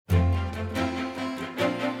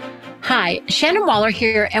Hi, Shannon Waller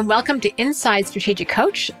here, and welcome to Inside Strategic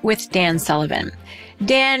Coach with Dan Sullivan.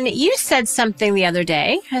 Dan, you said something the other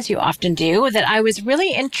day, as you often do, that I was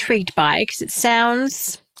really intrigued by because it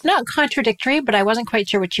sounds not contradictory, but I wasn't quite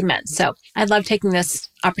sure what you meant. So I love taking this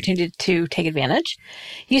opportunity to take advantage.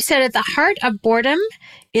 You said at the heart of boredom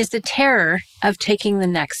is the terror of taking the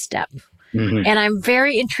next step. Mm-hmm. And I'm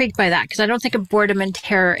very intrigued by that because I don't think of boredom and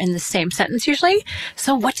terror in the same sentence usually.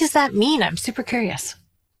 So what does that mean? I'm super curious.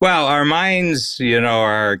 Well, our minds,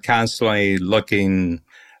 are constantly looking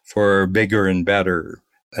for bigger and better.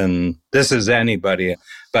 And this is anybody,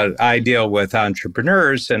 but I deal with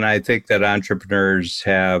entrepreneurs, and I think that entrepreneurs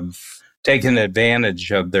have taken advantage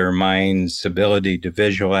of their mind's ability to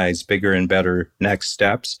visualize bigger and better next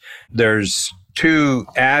steps. There's two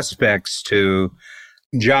aspects to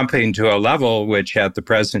jumping to a level which at the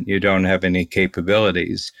present you don't have any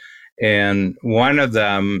capabilities. And one of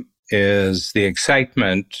them is the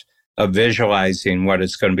excitement of visualizing what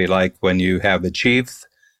it's going to be like when you have achieved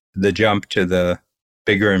the jump to the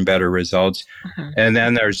bigger and better results. Uh-huh. And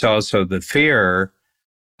then there's also the fear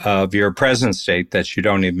of your present state that you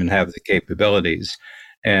don't even have the capabilities.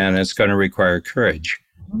 And it's going to require courage.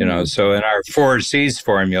 Mm-hmm. So in our 4Cs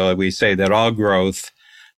formula, we say that all growth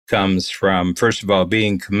comes from, first of all,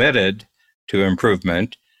 being committed to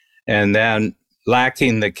improvement, and then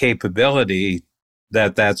lacking the capability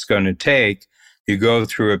that that's going to take. You go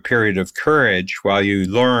through a period of courage while you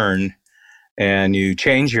learn and you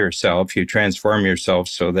change yourself, you transform yourself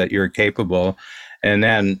so that you're capable. And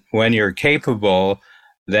then when you're capable,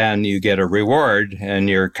 then you get a reward and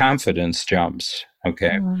your confidence jumps.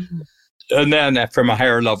 Okay. Mm-hmm. And then from a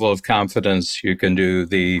higher level of confidence, you can do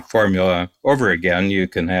the formula over again. You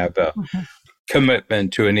can have a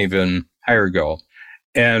commitment to an even higher goal.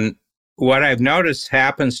 And what I've noticed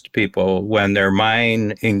happens to people when their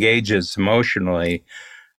mind engages emotionally,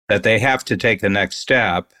 that they have to take the next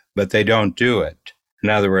step, but they don't do it.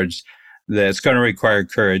 In other words, that it's going to require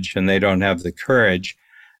courage and they don't have the courage.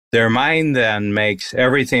 Their mind then makes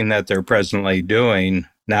everything that they're presently doing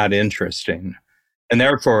not interesting. And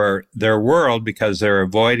therefore, their world, because they're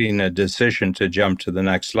avoiding a decision to jump to the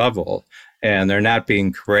next level and they're not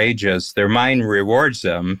being courageous, their mind rewards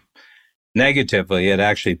them negatively. It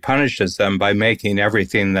actually punishes them by making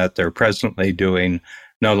everything that they're presently doing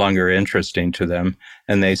no longer interesting to them.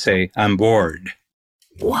 And they say, I'm bored.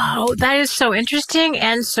 Wow, that is so interesting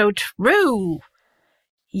and so true.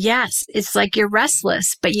 Yes, it's like you're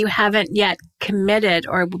restless, but you haven't yet committed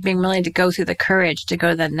or being willing to go through the courage to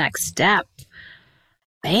go to the next step.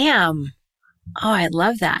 Bam. Oh, I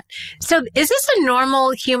love that. So is this a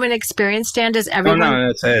normal human experience, Dan? Does everyone? Oh,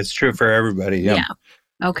 no, it's true for everybody. Yeah.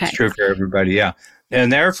 Okay. It's true for everybody. Yeah.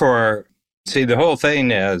 And therefore, see, the whole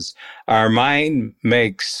thing is our mind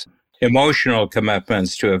makes emotional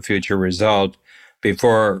commitments to a future result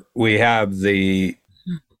before we have the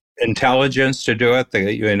intelligence to do it.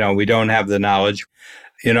 We don't have the knowledge.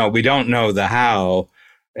 We don't know the how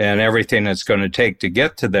and everything it's going to take to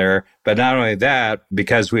get to there. But not only that,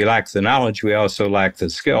 because we lack the knowledge, we also lack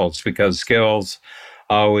the skills, because skills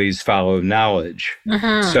always follow knowledge.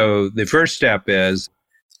 Mm-hmm. So the first step is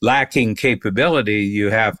lacking capability, you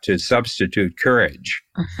have to substitute courage.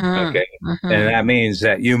 Uh-huh. Okay. Uh-huh. And that means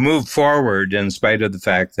that you move forward in spite of the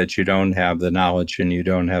fact that you don't have the knowledge and you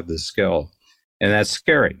don't have the skill. And that's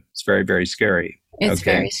scary. It's very, very scary. It's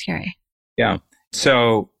very scary. Yeah.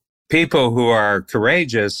 So people who are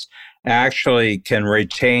courageous actually can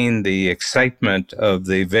retain the excitement of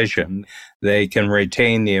the vision. They can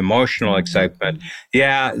retain the emotional excitement.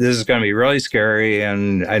 Yeah, this is going to be really scary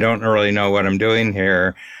and I don't really know what I'm doing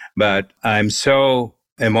here, but I'm so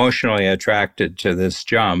emotionally attracted to this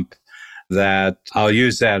jump that I'll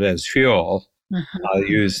use that as fuel. Mm-hmm. I'll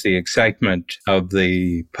use the excitement of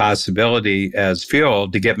the possibility as fuel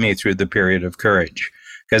to get me through the period of courage,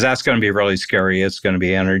 because that's going to be really scary. It's going to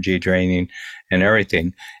be energy draining and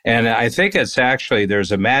everything. And I think it's actually,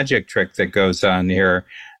 there's a magic trick that goes on here,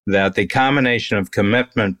 that the combination of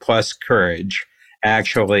commitment plus courage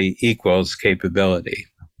actually equals capability.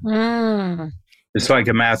 Mm. It's like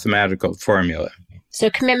a mathematical formula. So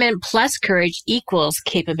commitment plus courage equals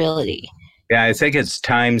capability. Yeah, I think it's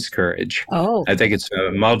times courage. Oh. I think it's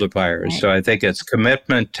a multiplier. Right. So I think it's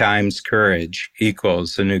commitment times courage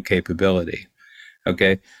equals the new capability.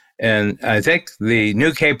 Okay. And I think the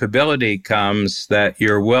new capability comes that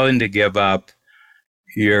you're willing to give up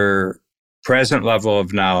your present level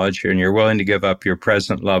of knowledge and you're willing to give up your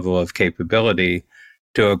present level of capability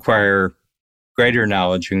to acquire greater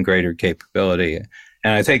knowledge and greater capability.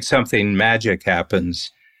 And I think something magic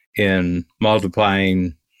happens in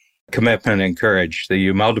multiplying commitment and courage, that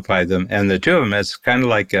you multiply them. And the two of them, it's kind of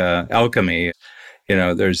like alchemy.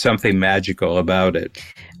 There's something magical about it.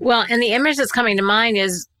 Well, and the image that's coming to mind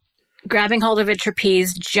is grabbing hold of a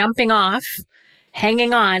trapeze, jumping off,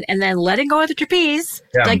 hanging on, and then letting go of the trapeze.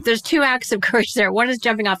 Yeah. Like there's two acts of courage there. One is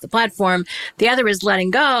jumping off the platform. The other is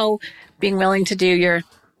letting go, being willing to do your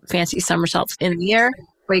fancy somersaults in the air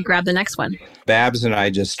where you grab the next one. Babs and I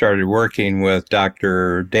just started working with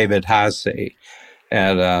Dr. David Hasse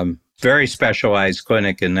at a very specialized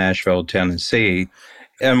clinic in Nashville, Tennessee.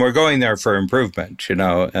 And we're going there for improvement,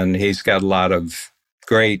 and he's got a lot of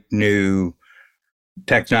great new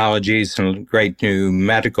technologies and great new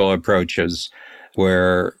medical approaches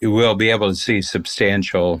where we'll be able to see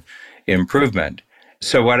substantial improvement.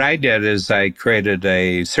 So what I did is I created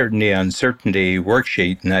a certainty uncertainty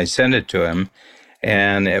worksheet and I sent it to him.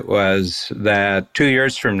 And it was that 2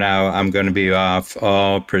 years from now, I'm going to be off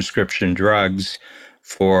all prescription drugs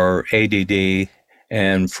for ADD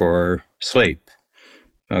and for sleep.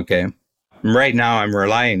 Okay. Right now, I'm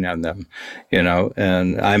relying on them,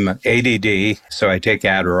 and I'm ADD, so I take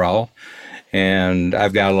Adderall. And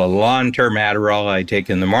I've got a long-term Adderall I take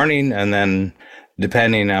in the morning. And then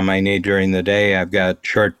depending on my need during the day, I've got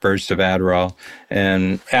short bursts of Adderall.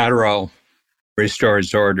 And Adderall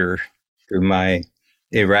restores order to my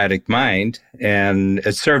erratic mind. And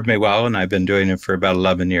it served me well. And I've been doing it for about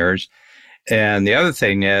 11 years. And the other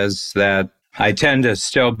thing is that I tend to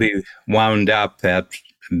still be wound up at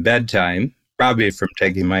bedtime, probably from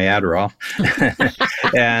taking my Adderall.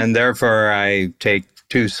 And therefore, I take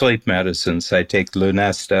 2 sleep medicines. I take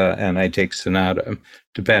Lunesta and I take Sonata,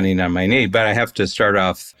 depending on my need. But I have to start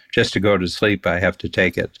off, just to go to sleep, I have to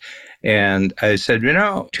take it. And I said,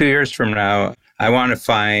 2 years from now, I want to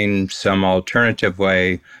find some alternative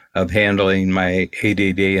way of handling my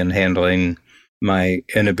ADD and handling my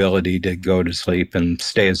inability to go to sleep and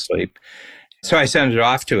stay asleep. So I sent it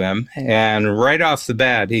off to him, and right off the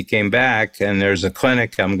bat, he came back, and there's a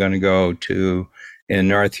clinic I'm going to go to in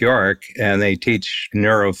North York, and they teach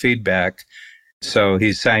neurofeedback. So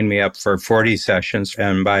he signed me up for 40 sessions,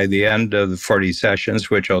 and by the end of the 40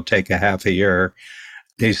 sessions, which will take a half a year,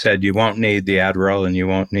 he said, you won't need the Adderall and you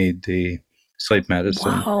won't need the sleep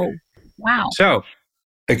medicine. Wow. So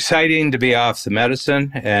exciting to be off the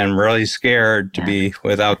medicine and really scared to be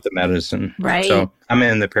without the medicine. Right. So I'm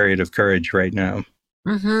in the period of courage right now.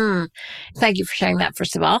 Mm-hmm. Thank you for sharing that,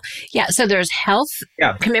 first of all. Yeah. So there's health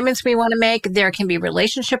commitments we want to make. There can be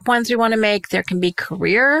relationship ones we want to make. There can be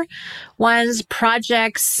career ones,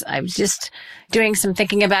 projects. I was just doing some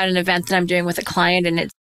thinking about an event that I'm doing with a client, and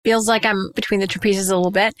it feels like I'm between the trapezes a little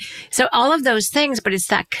bit. So all of those things, but it's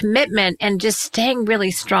that commitment and just staying really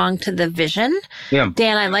strong to the vision. Yeah.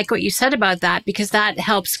 Dan, I like what you said about that, because that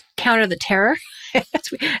helps counter the terror,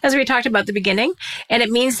 as we talked about at the beginning. And it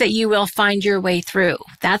means that you will find your way through.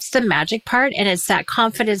 That's the magic part. And it's that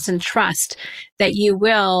confidence and trust that you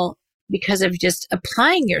will, because of just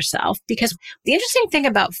applying yourself. Because the interesting thing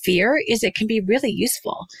about fear is it can be really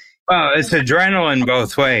useful. Well, it's adrenaline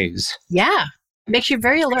both ways. Yeah. Makes you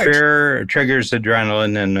very alert. Fear triggers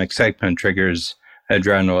adrenaline and excitement triggers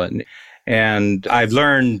adrenaline. And I've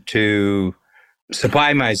learned to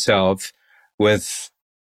supply myself with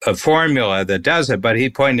a formula that does it. But he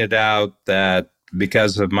pointed out that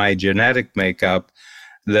because of my genetic makeup,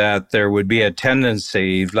 that there would be a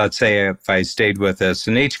tendency, let's say if I stayed with this,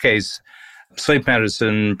 in each case, sleep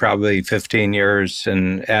medicine, probably 15 years,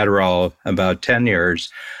 and Adderall, about 10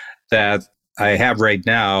 years, that I have right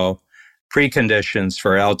now preconditions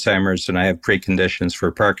for Alzheimer's and I have preconditions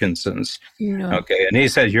for Parkinson's. Yeah. Okay. And he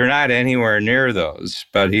said, you're not anywhere near those.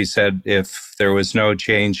 But he said, if there was no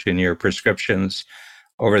change in your prescriptions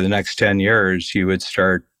over the next 10 years, you would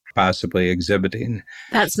start possibly exhibiting.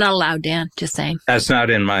 That's not allowed, Dan, just saying. That's not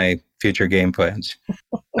in my future game plans.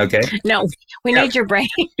 Okay. No, we need your brain.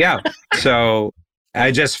 Yeah. So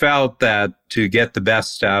I just felt that to get the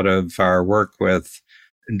best out of our work with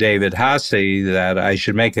David Hasse, that I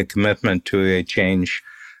should make a commitment to a change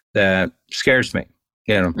that scares me,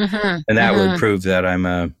 Mm-hmm. and that would prove that I'm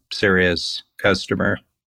a serious customer.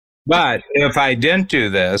 But if I didn't do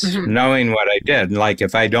this, knowing what I did, like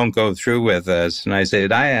if I don't go through with this, and I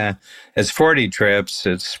said, it's 40 trips,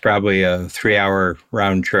 it's probably a 3-hour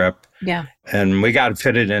round trip. Yeah. And we got to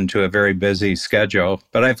fit it into a very busy schedule,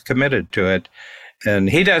 but I've committed to it.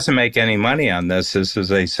 And he doesn't make any money on this. This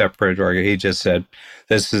is a separate organ. He just said,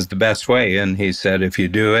 this is the best way. And he said, if you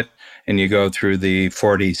do it and you go through the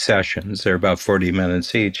 40 sessions, they're about 40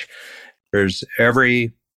 minutes each, there's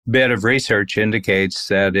every bit of research indicates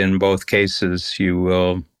that in both cases, you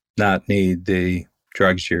will not need the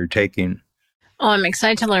drugs you're taking. Oh, I'm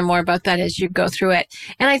excited to learn more about that as you go through it.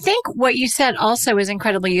 And I think what you said also is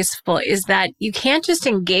incredibly useful is that you can't just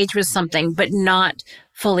engage with something, but not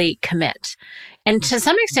fully commit. And to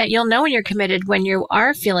some extent, you'll know when you're committed when you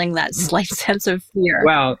are feeling that slight sense of fear.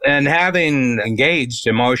 Well, and having engaged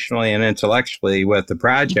emotionally and intellectually with the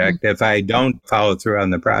project, if I don't follow through on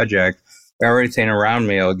the project, everything around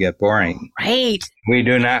me will get boring. Right. We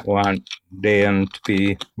do not want Dan to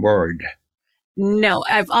be bored. No,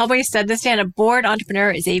 I've always said this, Dan, a bored entrepreneur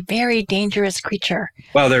is a very dangerous creature.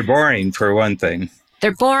 Well, they're boring for one thing.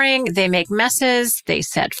 They're boring. They make messes. They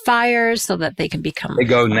set fires so that they can become... They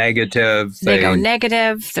go negative. They go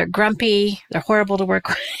negative. They're grumpy. They're horrible to work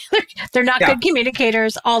with. They're not good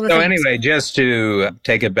communicators, all the things. So anyway, just to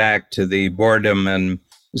take it back to the boredom. And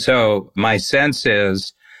so my sense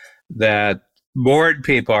is that bored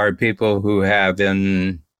people are people who have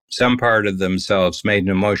in some part of themselves made an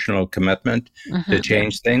emotional commitment to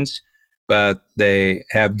change things, but they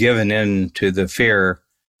have given in to the fear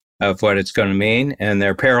of what it's going to mean, and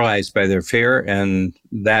they're paralyzed by their fear, and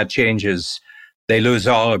that changes. They lose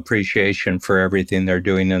all appreciation for everything they're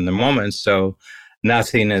doing in the moment, so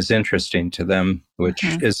nothing is interesting to them, which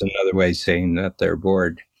is another way of saying that they're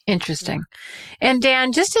bored. Interesting. And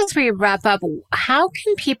Dan, just as we wrap up, how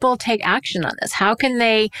can people take action on this? How can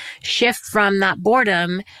they shift from that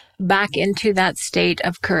boredom back into that state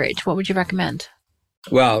of courage? What would you recommend?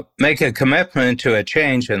 Well, make a commitment to a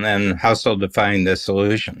change and then hustle to find the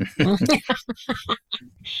solution.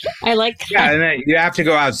 I like that. Yeah, and then you have to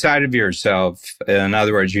go outside of yourself. In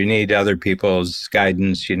other words, you need other people's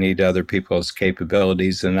guidance. You need other people's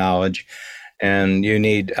capabilities and knowledge. And you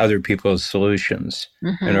need other people's solutions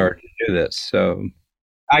in order to do this. So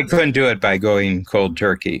I couldn't do it by going cold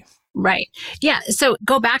turkey. Right. Yeah. So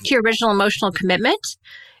go back to your original emotional commitment.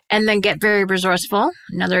 And then get very resourceful,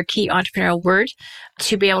 another key entrepreneurial word,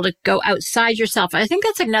 to be able to go outside yourself. I think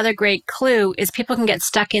that's another great clue is people can get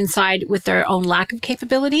stuck inside with their own lack of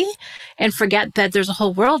capability and forget that there's a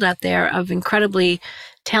whole world out there of incredibly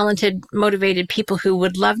talented, motivated people who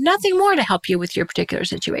would love nothing more to help you with your particular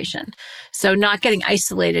situation. So not getting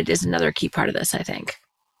isolated is another key part of this, I think.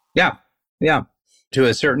 Yeah. Yeah. To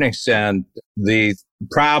a certain extent, the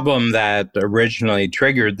problem that originally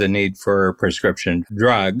triggered the need for prescription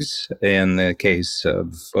drugs in the case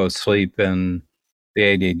of both sleep and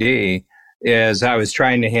the ADD is I was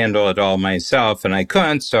trying to handle it all myself and I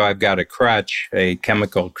couldn't. So I've got a crutch, a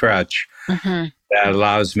chemical crutch that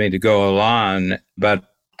allows me to go along, but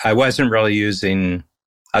I wasn't really using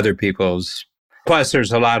other people's. Plus,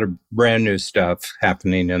 there's a lot of brand new stuff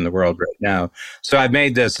happening in the world right now. So I've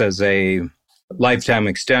made this as a lifetime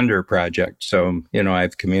extender project. So,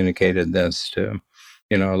 I've communicated this to,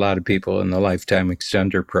 a lot of people in the lifetime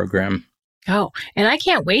extender program. Oh, and I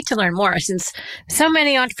can't wait to learn more since so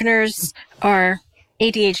many entrepreneurs are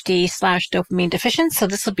ADHD/dopamine deficient. So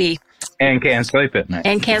this will be... And can't sleep at night.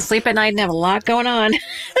 And can't sleep at night and have a lot going on.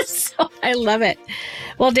 So I love it.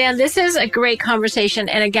 Well, Dan, this is a great conversation.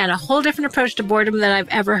 And again, a whole different approach to boredom than I've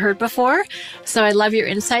ever heard before. So I love your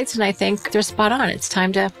insights and I think they're spot on. It's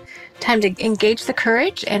time to engage the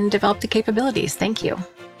courage and develop the capabilities. Thank you.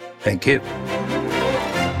 Thank you.